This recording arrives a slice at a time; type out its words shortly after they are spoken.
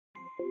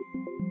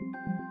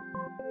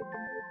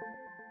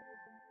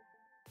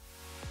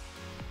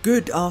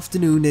Good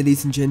afternoon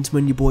ladies and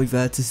gentlemen, your boy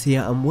Virtus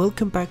here and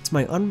welcome back to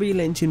my Unreal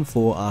Engine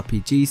 4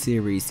 RPG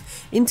series.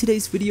 In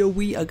today's video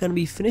we are going to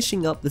be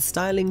finishing up the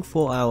styling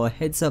for our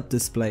heads up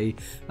display,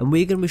 and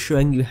we're going to be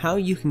showing you how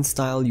you can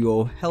style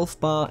your health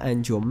bar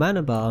and your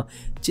mana bar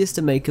just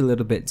to make it a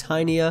little bit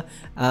tinier,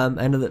 and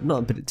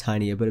not a bit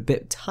tinier but a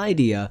bit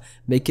tidier,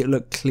 make it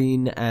look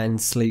clean and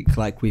sleek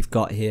like we've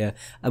got here.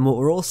 And what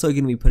we're also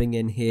going to be putting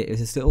in here is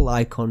this little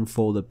icon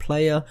for the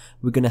player.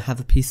 We're going to have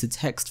a piece of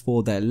text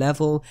for their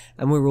level,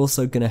 and we're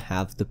also going to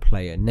have the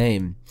player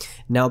name.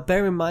 Now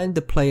bear in mind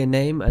the player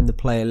name and the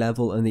player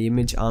level and the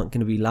image aren't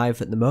going to be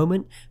live at the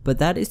moment, but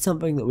that is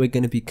something that we're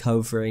going to be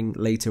covering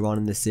later on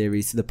in the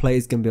series. So the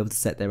player's going to be able to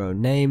set their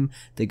own name,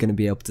 they're going to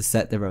be able to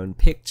set their own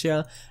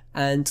picture,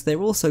 and they're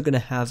also going to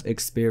have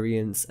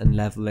experience and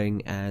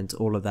leveling and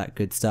all of that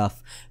good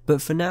stuff.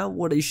 But for now,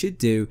 what you should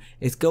do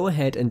is go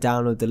ahead and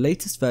download the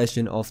latest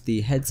version of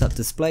the heads up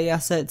display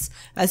assets,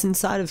 as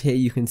inside of here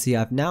you can see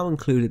I've now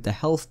included the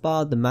health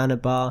bar, the mana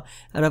bar,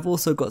 and I've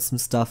also got some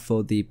stuff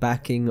for the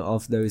backing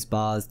of those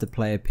bars, the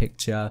player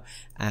picture,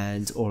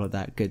 and all of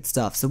that good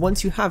stuff. So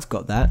once you have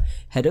got that,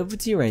 head over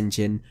to your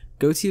engine,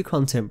 go to your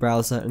content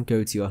browser and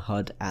go to your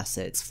HUD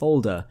assets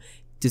folder.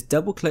 Just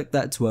double click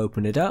that to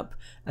open it up,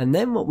 and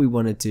then what we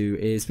want to do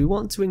is we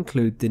want to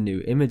include the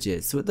new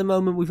images. So at the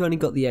moment we've only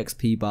got the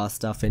XP bar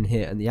stuff in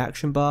here and the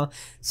action bar.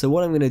 So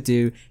what I'm going to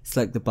do is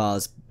select the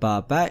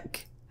bar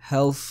back,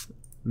 health,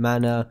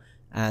 mana,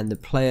 and the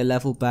player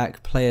level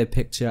back, player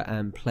picture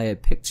and player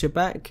picture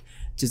back.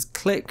 Just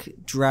click,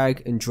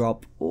 drag and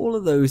drop all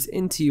of those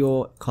into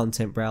your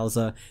content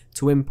browser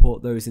to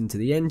import those into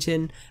the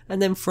engine,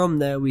 and then from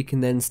there we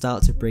can then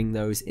start to bring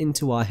those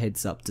into our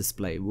heads up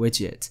display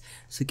widget.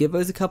 So give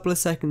those a couple of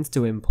seconds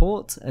to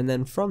import, and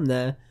then from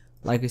there,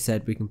 like I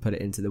said, we can put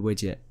it into the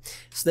widget.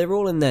 So they're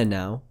all in there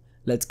now.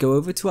 Let's go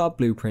over to our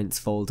blueprints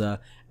folder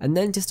and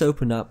then just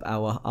open up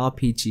our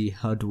RPG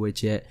HUD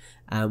widget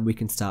and we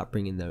can start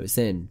bringing those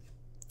in.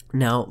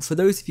 Now, for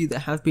those of you that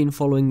have been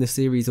following the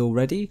series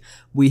already,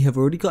 we have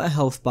already got a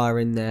health bar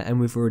in there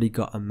and we've already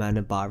got a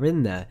mana bar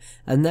in there,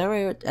 and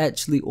they're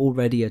actually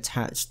already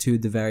attached to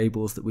the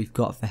variables that we've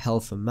got for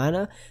health and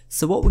mana.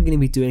 So what we're going to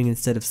be doing,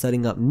 instead of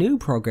setting up new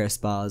progress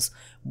bars,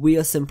 we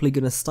are simply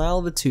going to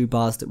style the two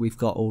bars that we've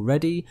got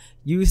already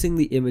using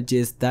the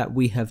images that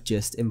we have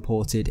just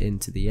imported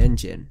into the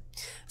engine.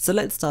 So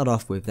let's start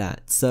off with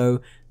that.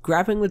 So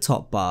grabbing the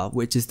top bar,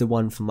 which is the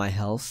one for my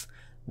health,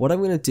 what I'm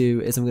going to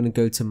do is I'm going to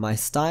go to my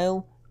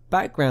style,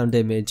 background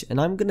image, and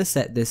I'm going to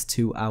set this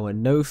to our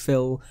no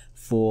fill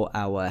for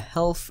our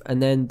health,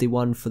 and then the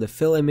one for the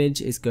fill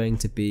image is going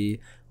to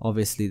be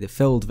obviously the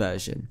filled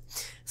version.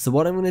 So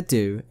what I'm going to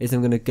do is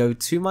I'm going to go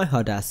to my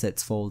HUD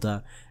assets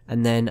folder,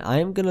 and then I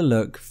am going to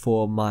look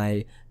for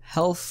my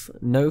health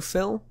no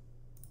fill,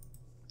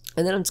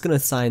 and then I'm just going to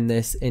assign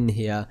this in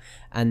here,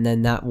 and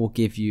then that will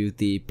give you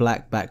the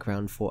black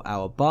background for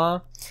our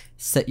bar.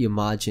 Set your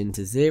margin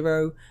to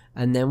 0,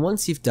 and then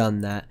once you've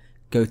done that,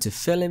 go to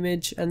fill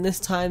image, and this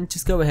time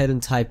just go ahead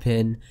and type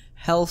in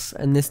health,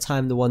 and this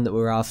time the one that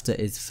we're after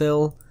is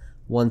fill.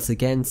 Once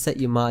again,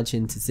 set your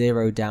margin to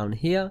 0 down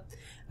here,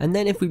 and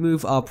then if we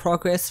move our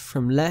progress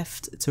from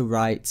left to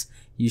right,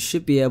 you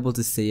should be able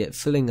to see it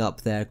filling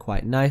up there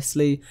quite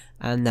nicely,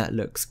 and that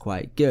looks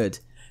quite good.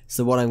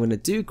 So what I'm going to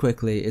do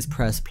quickly is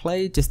press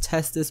play, just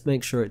test this,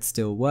 make sure it's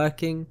still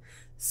working.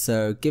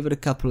 So give it a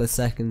couple of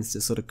seconds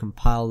to sort of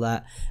compile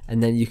that,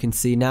 and then you can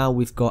see now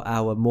we've got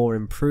our more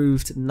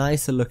improved,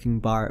 nicer looking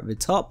bar at the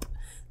top.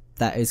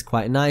 That is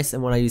quite nice,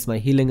 and when I use my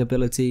healing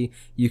ability,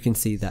 you can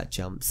see that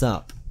jumps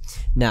up.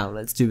 Now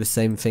let's do the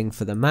same thing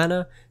for the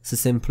mana. So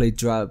simply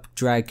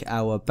drag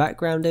our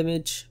background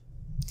image,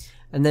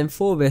 and then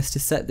for this, to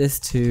set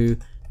this to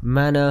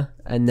mana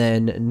and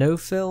then no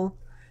fill.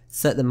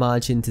 Set the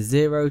margin to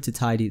 0 to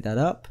tidy that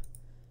up,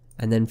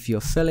 and then for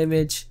your fill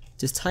image,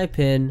 just type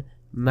in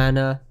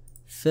mana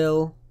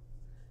fill,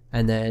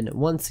 and then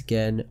once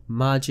again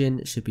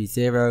margin should be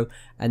 0,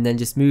 and then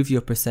just move your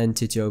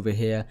percentage over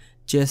here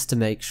just to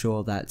make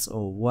sure that's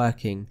all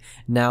working.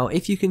 Now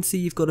if you can see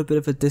you've got a bit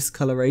of a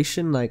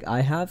discoloration like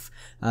I have,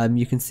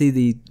 you can see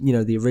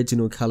the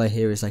original color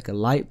here is like a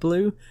light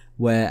blue,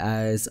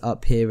 whereas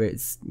up here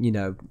it's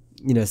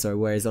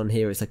whereas on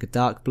here it's like a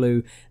dark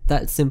blue.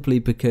 That's simply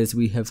because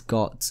we have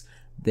got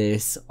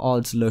this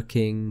odd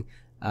looking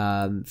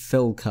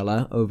fill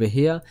color over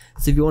here.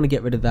 So if you want to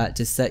get rid of that,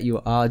 just set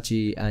your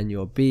RG and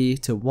your B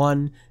to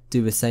 1,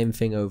 do the same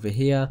thing over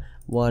here,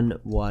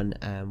 1, 1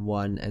 and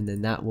 1, and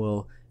then that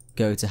will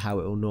go to how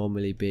it will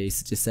normally be.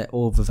 So just set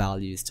all the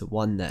values to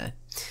 1 there.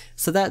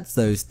 So that's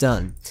those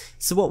done.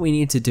 So what we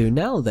need to do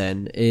now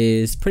then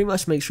is pretty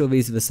much make sure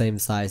these are the same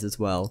size as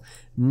well.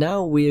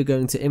 Now we are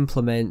going to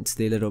implement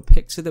the little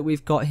picture that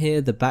we've got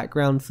here, the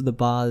background for the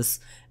bars,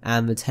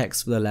 and the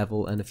text for the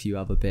level, and a few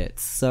other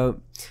bits.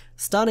 So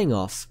starting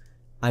off,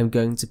 I'm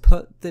going to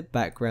put the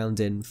background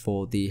in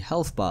for the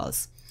health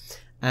bars.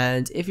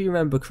 And if you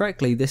remember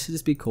correctly, this should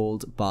just be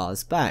called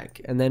bars back,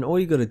 and then all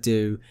you got to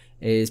do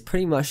is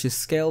pretty much just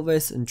scale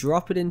this and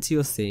drop it into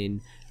your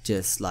scene,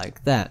 just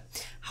like that.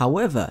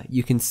 However,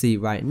 you can see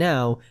right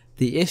now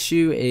the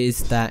issue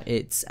is that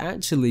it's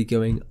actually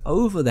going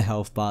over the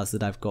health bars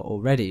that I've got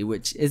already,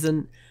 which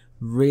isn't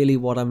really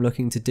what I'm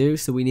looking to do.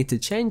 So we need to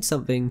change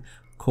something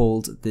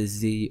called the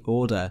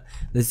ZOrder.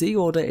 The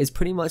ZOrder is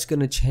pretty much going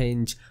to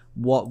change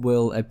what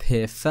will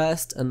appear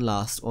first and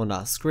last on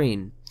our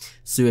screen.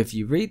 So if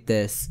you read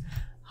this,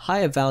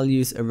 higher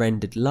values are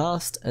rendered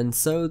last, and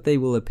so they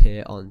will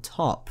appear on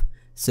top.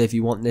 So if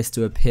you want this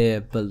to appear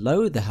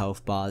below the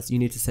health bars, you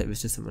need to set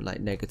this to something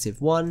like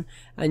 -1,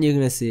 and you're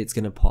going to see it's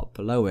going to pop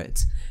below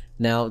it.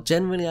 Now,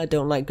 generally I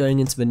don't like going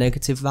into the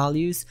negative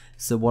values,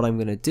 so what I'm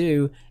going to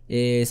do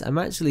is I'm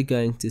actually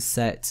going to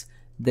set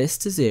this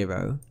to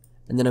 0,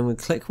 and then I'm going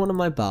to click one of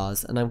my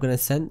bars, and I'm going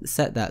to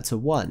set that to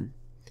 1.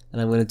 And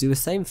I'm going to do the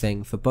same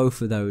thing for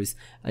both of those,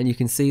 and you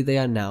can see they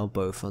are now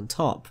both on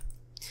top.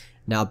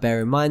 Now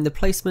bear in mind the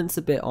placement's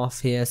a bit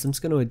off here, so I'm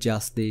just going to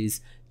adjust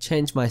these,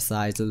 change my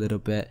size a little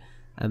bit,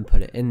 and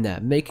put it in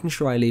there, making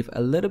sure I leave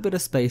a little bit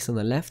of space on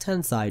the left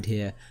hand side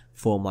here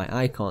for my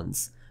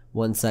icons.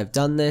 Once I've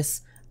done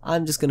this,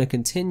 I'm just going to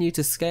continue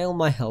to scale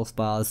my health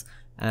bars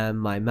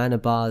and my mana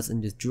bars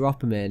and just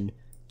drop them in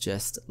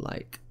just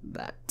like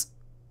that.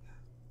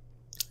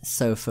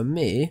 So for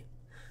me,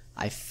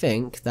 I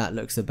think that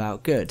looks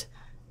about good.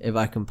 If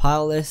I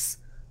compile this,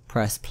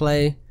 press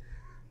play,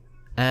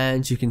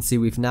 and you can see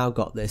we've now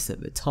got this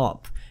at the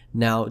top.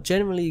 Now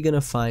generally you're going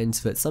to find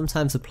that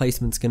sometimes the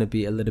placement's going to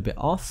be a little bit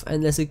off,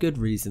 and there's a good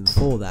reason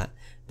for that.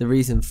 The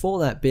reason for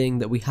that being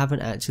that we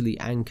haven't actually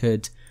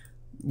anchored,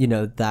 you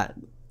know, that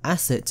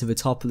asset to the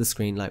top of the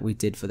screen like we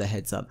did for the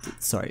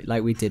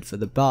like we did for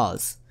the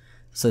bars.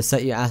 So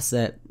set your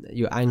asset,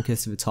 your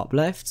anchors to the top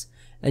left,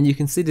 and you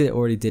can see that it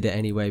already did it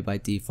anyway by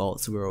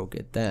default, so we're all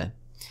good there.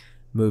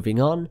 Moving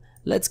on,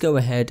 let's go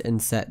ahead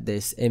and set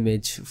this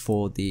image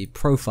for the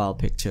profile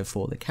picture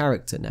for the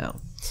character now.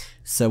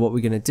 So what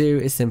we're going to do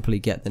is simply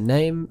get the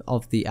name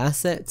of the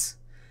asset.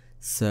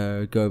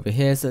 So go over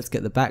here, so let's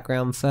get the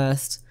background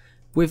first.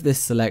 With this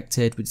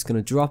selected, we're just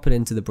going to drop it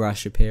into the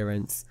brush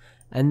appearance,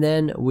 and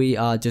then we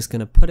are just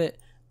going to put it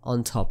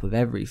on top of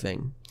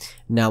everything.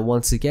 Now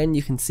once again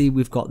you can see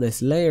we've got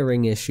this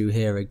layering issue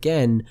here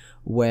again,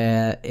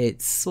 where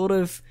it's sort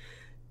of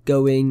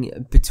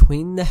going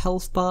between the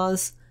health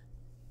bars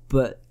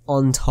but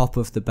on top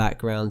of the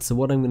background. So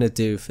what I'm going to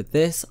do for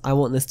this, I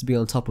want this to be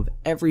on top of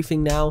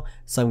everything now,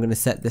 so I'm going to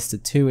set this to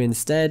 2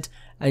 instead,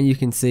 and you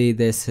can see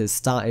this has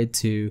started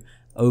to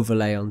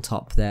overlay on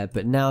top there.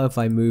 But now if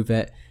I move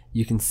it,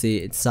 you can see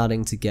it's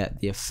starting to get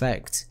the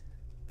effect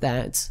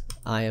that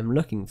I am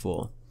looking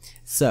for.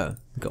 So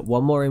we've got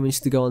one more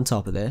image to go on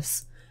top of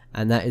this,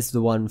 and that is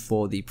the one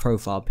for the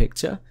profile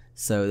picture.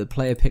 So the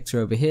player picture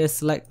over here,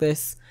 select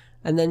this,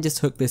 and then just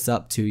hook this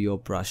up to your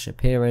brush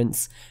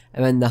appearance,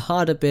 and then the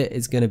harder bit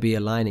is going to be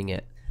aligning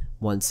it.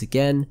 Once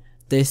again,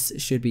 this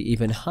should be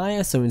even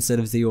higher, so instead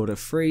of ZOrder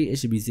 3 it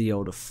should be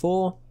ZOrder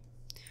 4,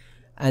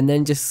 and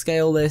then just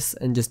scale this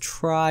and just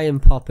try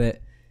and pop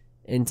it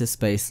into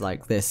space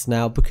like this.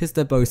 Now because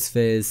they're both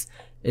spheres,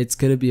 it's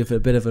going to be a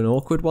bit of an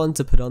awkward one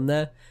to put on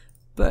there,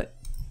 but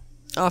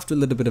after a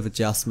little bit of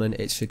adjustment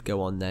it should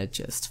go on there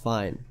just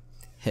fine.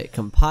 Hit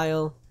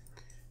compile,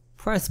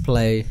 press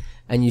play,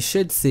 and you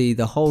should see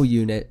the whole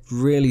unit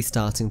really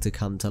starting to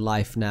come to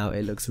life now.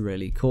 It looks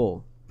really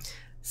cool.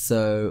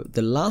 So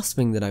the last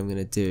thing that I'm going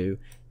to do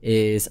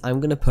is I'm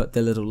going to put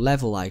the little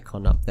level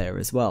icon up there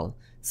as well.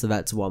 So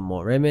that's one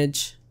more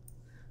image,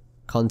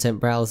 content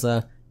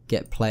browser,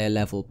 get player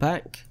level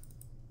back,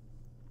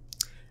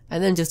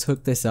 and then just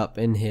hook this up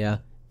in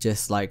here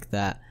just like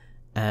that.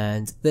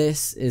 And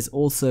this is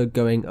also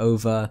going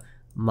over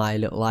my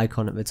little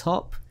icon at the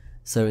top.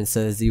 So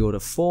instead of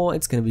ZOrder 4,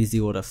 it's going to be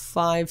ZOrder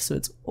 5, so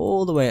it's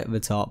all the way at the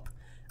top,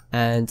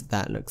 and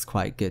that looks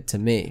quite good to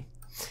me.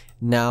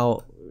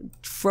 Now,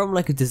 from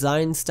like a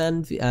design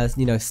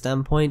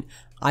standpoint,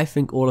 I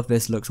think all of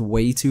this looks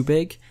way too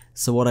big.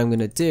 So what I'm going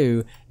to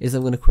do is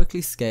I'm going to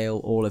quickly scale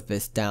all of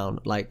this down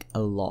like a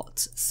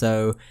lot.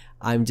 So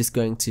I'm just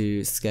going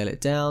to scale it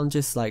down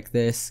just like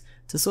this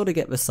to sort of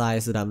get the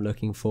size that I'm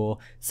looking for.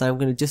 So I'm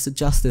going to just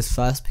adjust this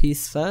first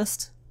piece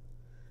first,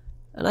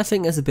 and I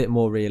think that's a bit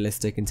more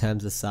realistic in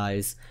terms of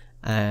size,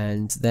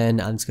 and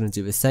then I'm just going to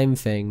do the same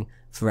thing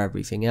for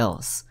everything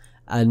else.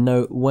 And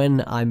note,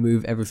 when I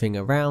move everything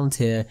around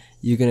here,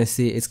 you're going to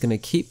see it's going to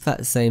keep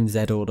that same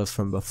Z order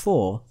from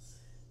before,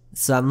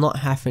 so I'm not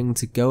having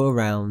to go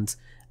around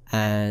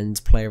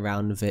and play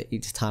around with it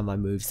each time I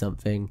move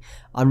something.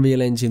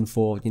 Unreal Engine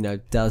 4,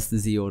 does the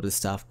Z order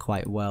stuff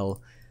quite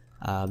well.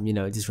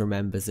 It just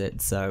remembers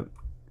it, so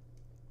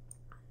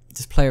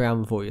just play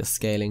around with all your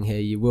scaling here.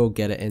 You will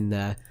get it in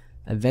there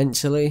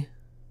eventually,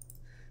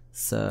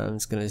 so I'm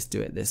just going to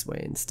do it this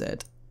way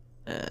instead,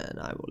 and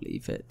I will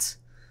leave it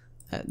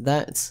at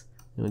that.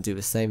 And we'll do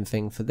the same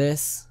thing for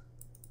this,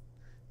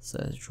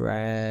 so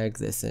drag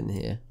this in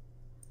here.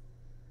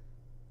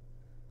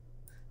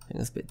 I think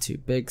that's a bit too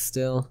big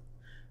still.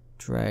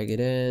 Drag it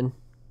in,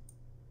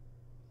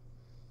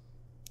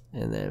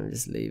 and then we'll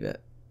just leave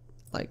it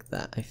like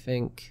that. I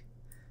think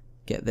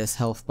get this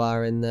health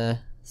bar in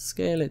there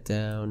scale it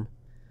down,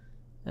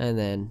 and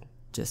then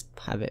just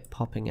have it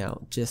popping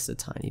out just a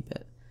tiny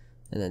bit,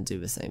 and then do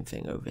the same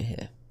thing over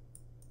here.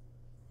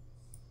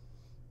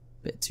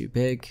 Bit too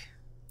big.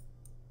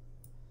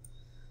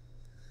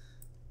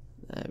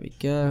 There we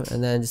go,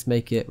 and then just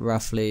make it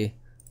roughly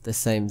the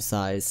same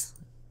size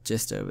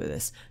just over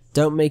this.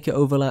 Don't make it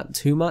overlap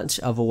too much,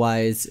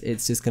 otherwise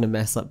it's just going to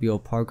mess up your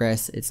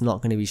progress. It's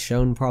not going to be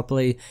shown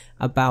properly.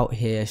 About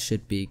here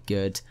should be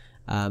good.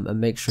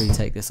 And make sure you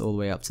take this all the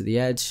way up to the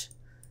edge.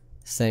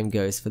 Same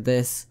goes for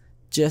this,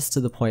 just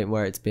to the point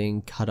where it's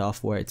being cut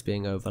off, where it's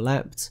being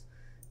overlapped.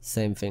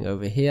 Same thing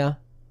over here,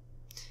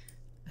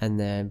 and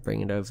then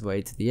bring it over the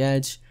way to the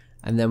edge.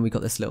 And then we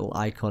got this little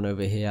icon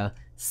over here.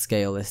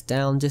 Scale this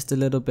down just a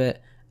little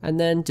bit, and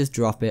then just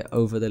drop it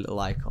over the little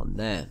icon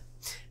there.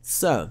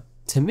 So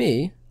to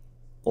me,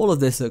 all of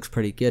this looks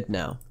pretty good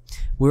now.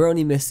 We're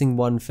only missing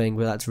one thing,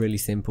 but that's really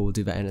simple. We'll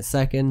do that in a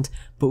second.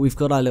 But we've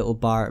got our little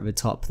bar at the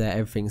top there.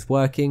 Everything's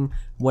working.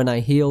 When I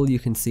heal, you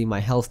can see my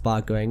health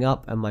bar going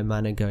up and my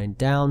mana going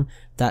down.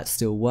 That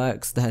still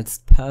works. That's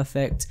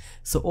perfect.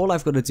 So all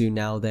I've got to do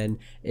now then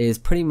is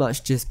pretty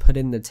much just put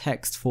in the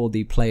text for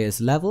the player's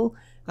level,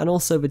 and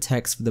also the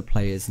text for the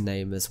player's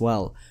name as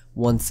well.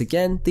 Once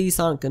again, these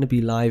aren't going to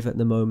be live at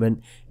the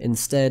moment.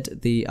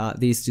 Instead, these are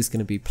just going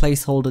to be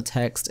placeholder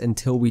text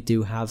until we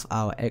do have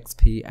our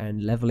XP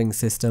and leveling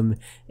system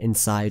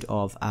inside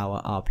of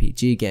our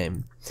RPG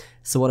game.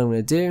 So what I'm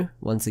going to do,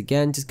 once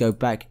again, just go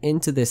back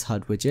into this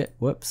HUD widget.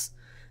 Whoops.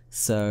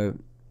 So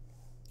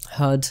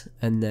HUD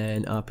and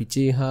then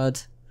RPG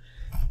HUD.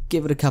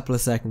 Give it a couple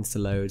of seconds to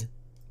load.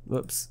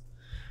 Whoops.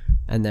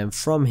 And then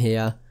from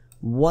here,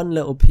 one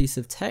little piece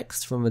of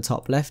text from the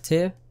top left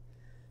here,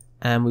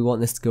 and we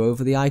want this to go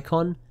over the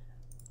icon.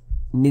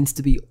 It needs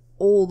to be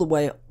all the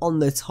way on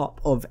the top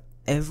of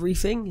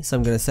everything, so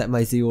I'm going to set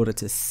my ZOrder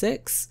to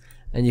 6,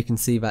 and you can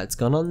see that's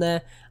gone on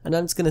there, and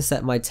I'm just going to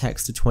set my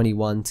text to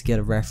 21 to get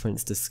a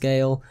reference to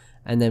scale,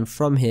 and then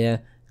from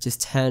here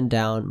just turn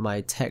down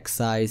my text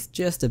size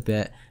just a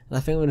bit, and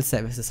I think I'm going to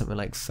set this to something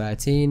like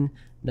 13,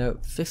 no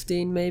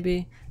 15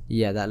 maybe.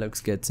 Yeah, that looks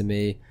good to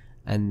me.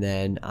 And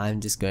then I'm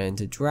just going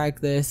to drag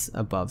this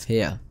above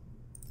here.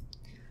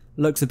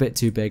 Looks a bit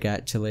too big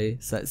actually,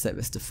 so let's set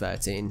this to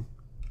 13.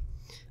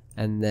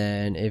 And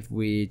then if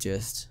we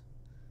just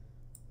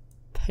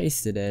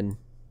paste it in,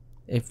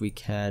 if we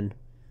can,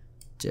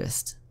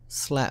 just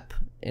slap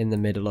in the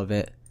middle of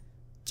it,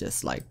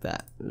 just like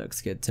that.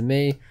 Looks good to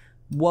me.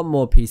 One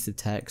more piece of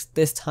text.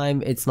 This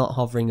time it's not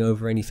hovering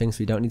over anything, so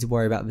we don't need to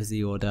worry about the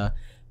ZOrder.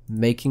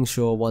 Making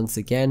sure once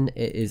again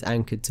it is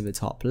anchored to the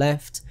top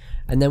left,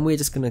 and then we're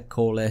just going to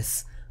call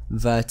this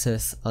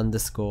Virtus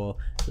underscore,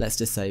 let's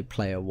just say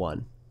player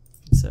 1.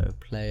 So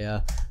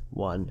player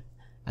 1,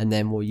 and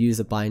then we'll use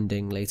a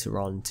binding later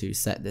on to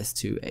set this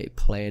to a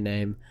player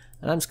name,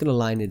 and I'm just going to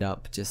line it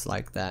up just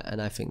like that,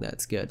 and I think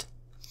that's good.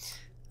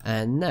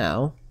 And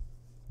now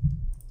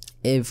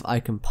if I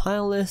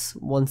compile this,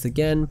 once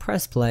again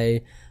press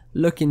play,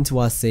 look into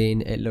our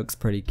scene, it looks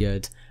pretty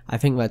good. I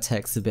think that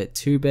text's a bit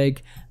too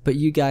big, but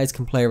you guys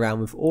can play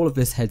around with all of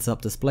this heads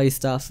up display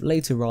stuff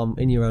later on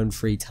in your own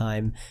free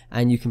time,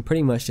 and you can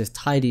pretty much just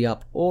tidy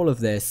up all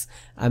of this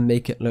and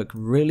make it look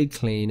really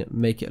clean,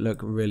 make it look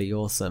really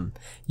awesome.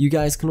 You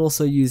guys can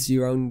also use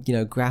your own,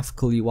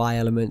 graphical UI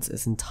elements.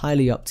 It's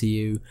entirely up to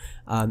you.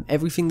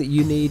 Everything that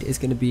you need is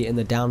going to be in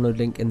the download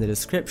link in the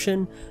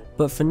description.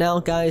 But for now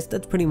guys,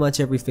 that's pretty much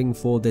everything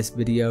for this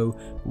video.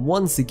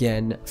 Once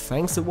again,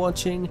 thanks for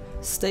watching,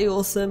 stay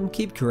awesome,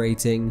 keep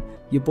creating,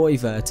 your boy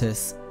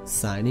Virtus,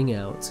 signing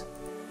out.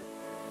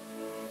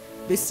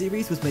 This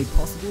series was made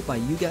possible by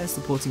you guys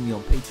supporting me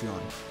on Patreon.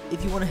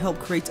 If you want to help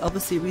create other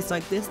series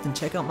like this, then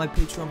check out my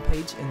Patreon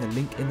page in the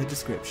link in the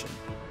description.